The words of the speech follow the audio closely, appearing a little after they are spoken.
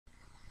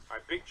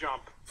big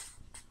jump.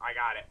 I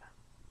got it.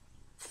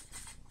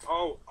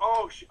 Oh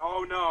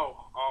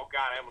no. Oh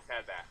God, I almost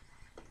had that.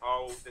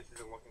 Oh, this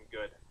isn't looking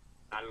good.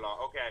 Not at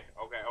all. Okay.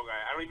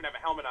 I don't even have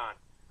a helmet on.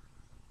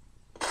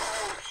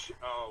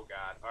 Oh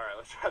God. All right,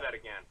 let's try that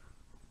again.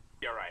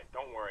 You're right.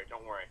 Don't worry.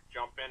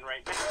 Jump in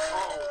right now.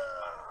 Oh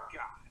my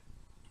God.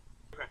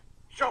 Okay.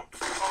 Jump.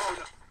 Oh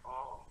no.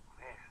 Oh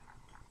man.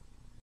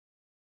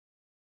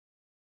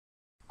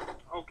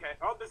 Okay.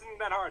 Oh, this isn't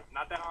that hard.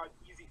 Not that hard.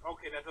 Easy.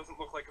 Okay, that doesn't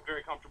look like a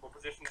very comfortable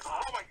position.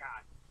 Oh my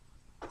God.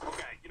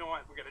 Okay, you know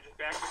what? We're gonna just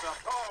back this up.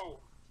 Oh.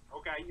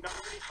 Okay. You know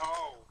what I mean?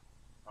 Oh.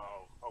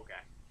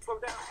 Okay. Slow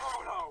down.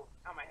 Oh no.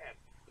 Not my head.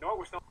 You know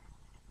what? We're still.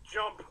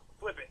 Jump.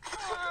 Flip it.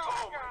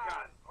 Oh my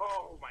God.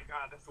 Oh my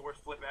God. That's the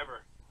worst flip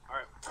ever. All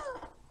right.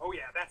 Oh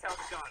yeah. That's how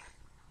it's done.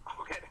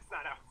 Okay. That's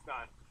not how it's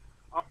done.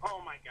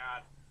 Oh my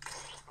God.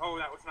 Oh,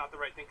 that was not the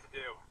right thing to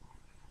do.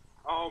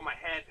 Oh, my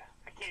head.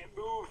 I can't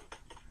move.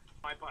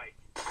 My bike.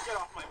 Get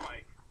off my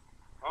bike.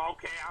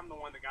 Okay, I'm the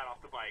one that got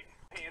off the bike.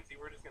 Pansy,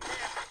 we're just gonna...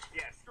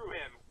 Yeah, screw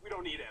him. We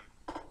don't need him.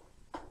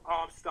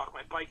 Oh, I'm stuck.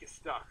 My bike is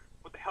stuck.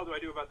 What the hell do I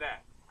do about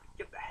that?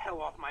 Get the hell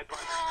off my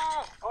bike.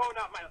 Oh,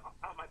 not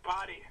my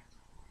body.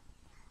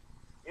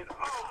 And,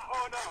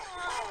 oh no.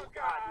 Oh,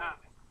 God,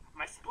 not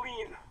my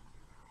spleen.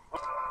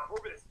 Oh,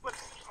 over this. Flip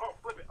it. Oh,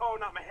 flip it. Oh,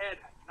 not my head.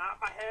 Not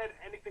my head.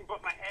 Anything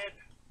but my head.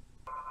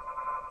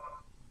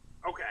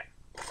 Okay.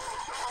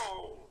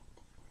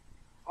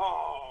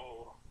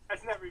 Oh,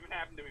 that's never even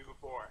happened to me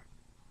before.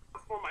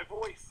 It's for my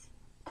voice.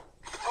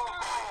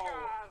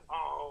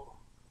 Oh.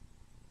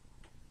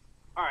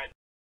 All right.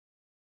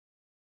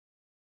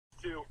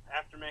 Two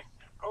after me.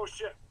 Oh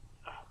shit.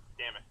 Oh,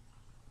 damn it.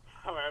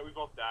 All right, we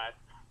both died.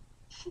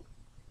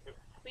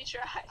 We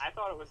tried. I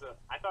thought it was a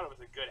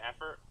good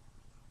effort.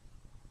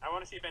 I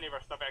want to see if any of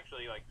our stuff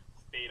actually like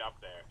stayed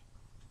up there.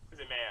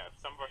 Because it may have.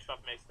 Some of our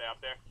stuff may stay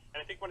up there. And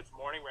I think when it's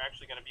morning, we're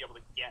actually going to be able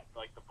to get,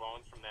 like, the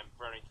bones from them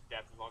burning to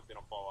death as long as they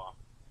don't fall off.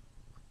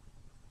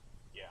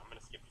 Yeah, I'm going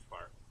to skip this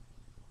part.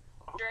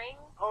 String?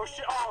 Oh,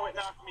 shit. Oh, it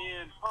knocked me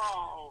in.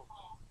 Oh.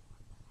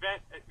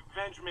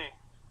 Avenge me.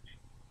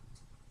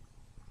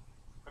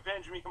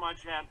 Avenge me. Come on,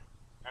 Jen.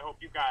 I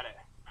hope you got it.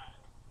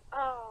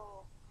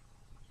 Oh.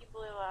 You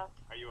blew up.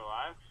 Are you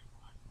alive?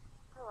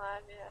 I'm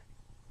alive, yeah.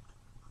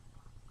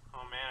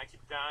 Oh, man, I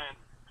keep dying.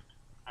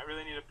 I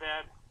really need a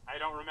bed. I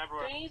don't remember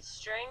Do what... we need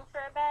string for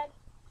a bed?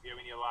 Yeah,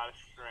 we need a lot of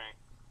string.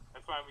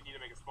 That's why we need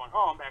to make a spawn.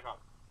 Oh, I'm back up.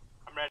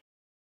 I'm ready.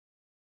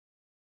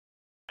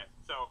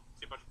 So,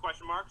 see a bunch of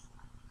question marks?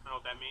 I don't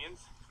know what that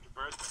means.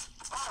 Birds.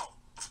 Oh!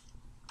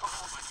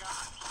 Oh my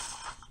God.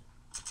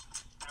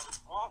 That was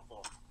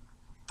awful.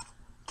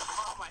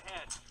 Oh, my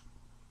head.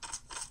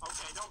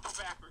 Okay, don't go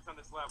backwards on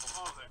this level.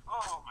 Oh, there.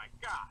 Oh my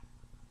God.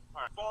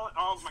 Alright, falling.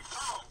 Oh my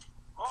God.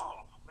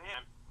 Oh,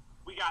 man.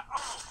 We got.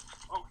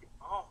 Oh. Okay.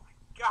 Oh my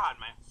God,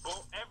 man.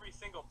 Oh, every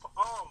single.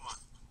 Oh my.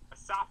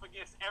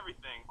 Esophagus,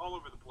 everything, all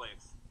over the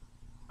place.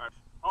 Alright.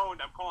 Oh,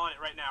 and I'm calling it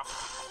right now.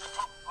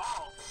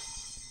 Oh.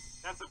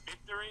 That's a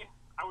victory?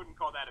 I wouldn't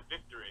call that a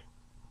victory.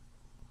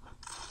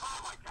 Oh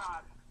my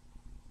God.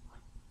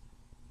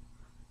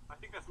 I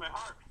think that's my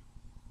heart.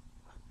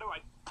 No, oh,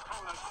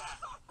 that's that.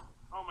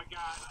 Oh my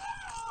God.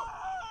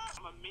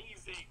 I'm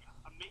amazing.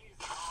 Amazing.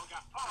 Oh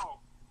God. Oh.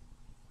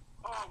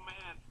 Oh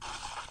man.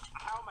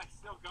 How am I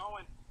still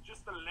going?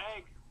 Just the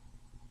leg.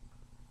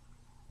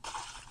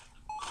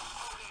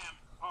 Oh damn.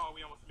 Oh,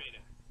 we almost made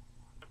it.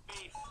 The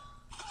face.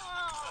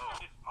 Oh.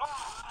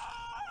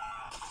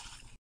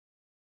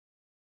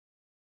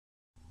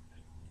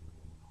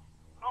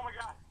 Oh my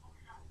God.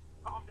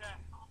 Oh, I'm dead.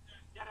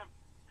 Get him.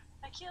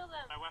 I killed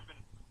him. My weapon.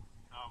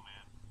 Oh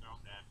man. No,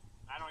 I'm dead.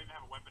 I don't even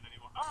have a weapon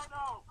anymore. Oh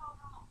no.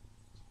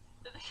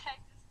 Did the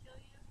cactus kill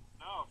you?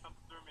 No,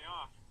 something threw me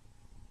off.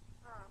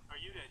 Oh. Or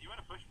you did. You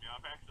want to push me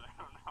off, actually.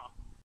 I don't know.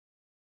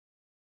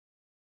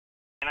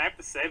 And I have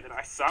to say that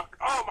I suck.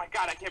 Oh my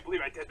God, I can't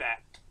believe I did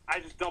that. I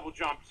just double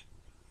jumped.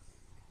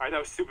 Alright, that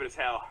was stupid as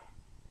hell.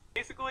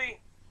 Basically,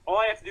 all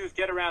I have to do is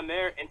get around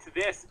there and to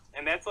this,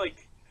 and that's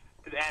like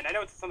to the end. I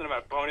know it's something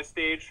about a bonus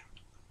stage.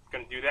 I'm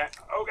gonna do that.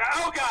 Oh God,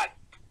 oh God!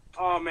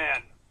 Oh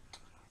man.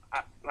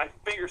 My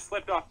finger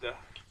slipped off the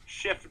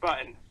shift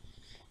button.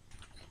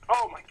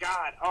 Oh my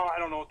God. Oh, I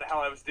don't know what the hell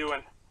I was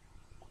doing.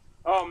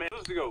 Oh man,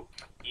 supposed to go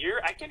here?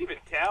 I can't even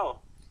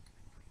tell.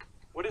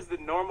 What is the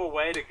normal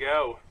way to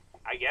go?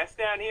 I guess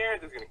down here?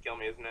 This is gonna kill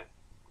me, isn't it?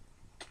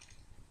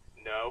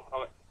 No.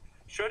 Oh,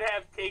 should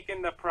have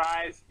taken the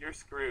prize. You're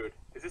screwed.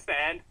 Is this the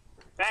end?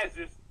 That's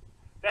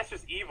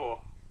just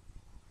evil.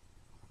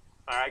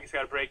 Alright, I just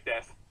gotta break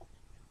this.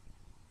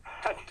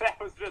 That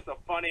was just a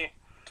funny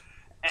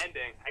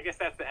ending. I guess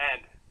that's the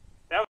end.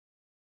 That was...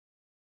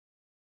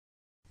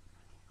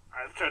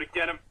 Alright, let's try to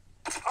get him.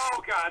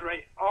 Oh God,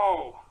 right.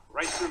 Oh,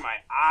 right through my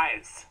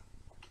eyes.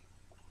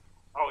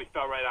 Oh, he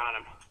fell right on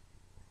him.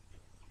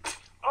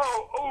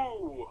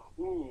 Oh,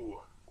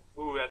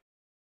 ooh, that's...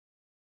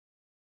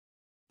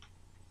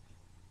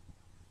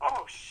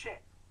 Oh,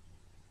 shit.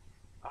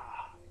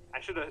 I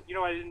should have, you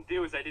know what I didn't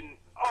do is I didn't,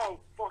 oh,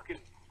 fucking,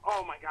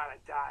 oh my God, I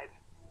died.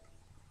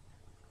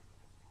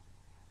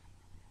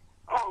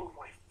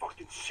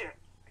 fucking shit.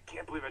 I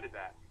can't believe I did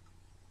that.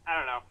 I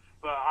don't know.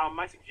 But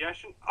my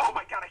suggestion... Oh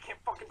my god, I can't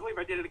fucking believe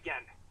I did it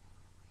again.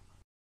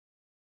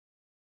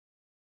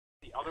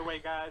 The other way,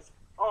 guys.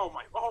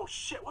 Oh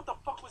shit, what the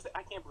fuck was that?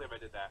 I can't believe I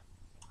did that.